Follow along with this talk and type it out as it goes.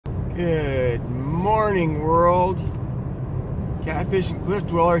Good morning, world. Catfish and Cliff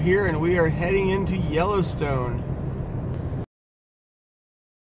Dweller here, and we are heading into Yellowstone.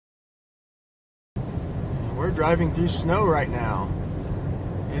 And we're driving through snow right now.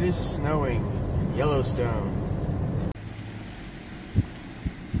 It is snowing in Yellowstone.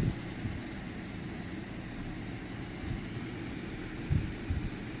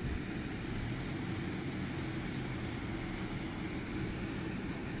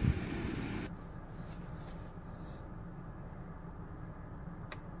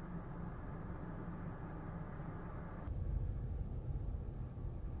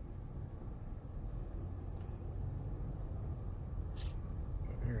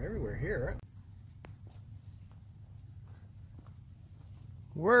 They're everywhere here.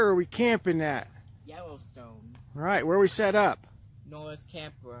 Where are we camping at? Yellowstone. Right, where are we set up? Norris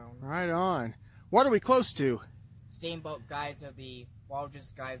Campground. Right on. What are we close to? Steamboat guys are the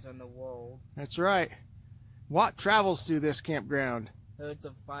largest guys in the world. That's right. What travels through this campground? Herds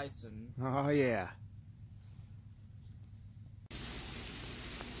of bison. Oh, yeah.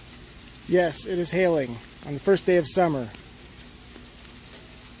 Yes, it is hailing on the first day of summer.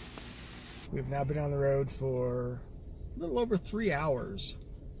 We've now been on the road for a little over 3 hours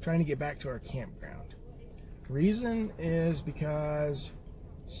trying to get back to our campground. Reason is because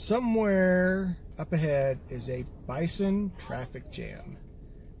somewhere up ahead is a bison traffic jam.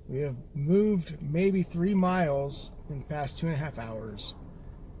 We have moved maybe 3 miles in the past 2.5 hours.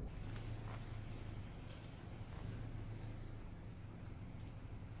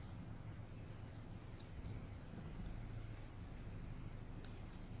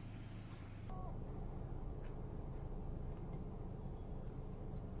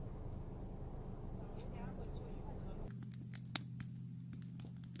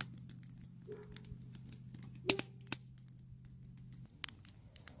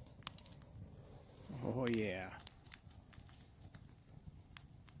 Oh yeah.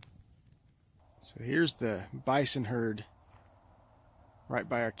 So here's the bison herd right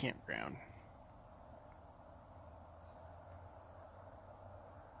by our campground.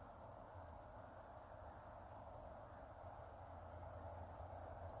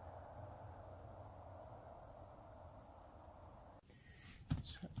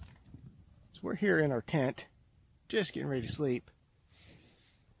 So we're here in our tent, just getting ready to sleep.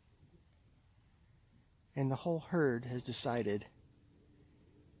 And the whole herd has decided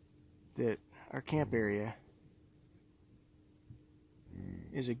that our camp area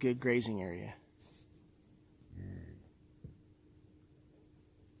is a good grazing area.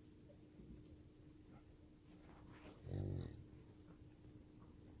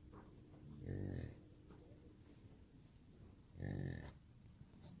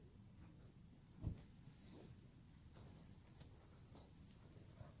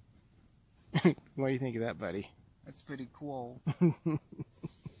 What do you think of that, buddy? That's pretty cool.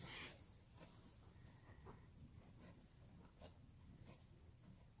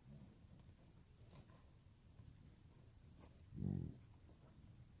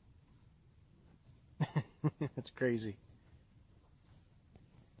 That's crazy.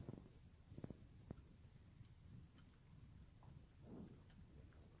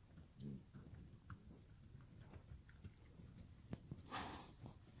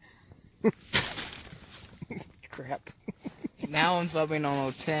 Crap. Now I'm subbing on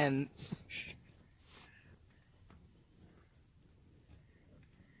a tent.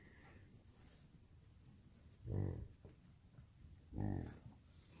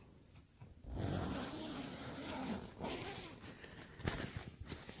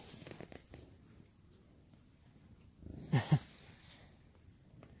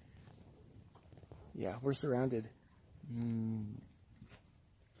 Yeah, we're surrounded.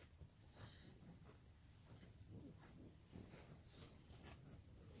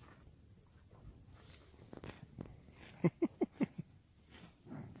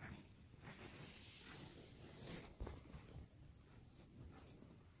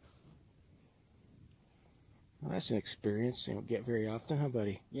 Well, that's an experience you don't get very often, huh,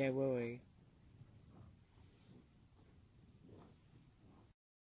 buddy? Yeah, really.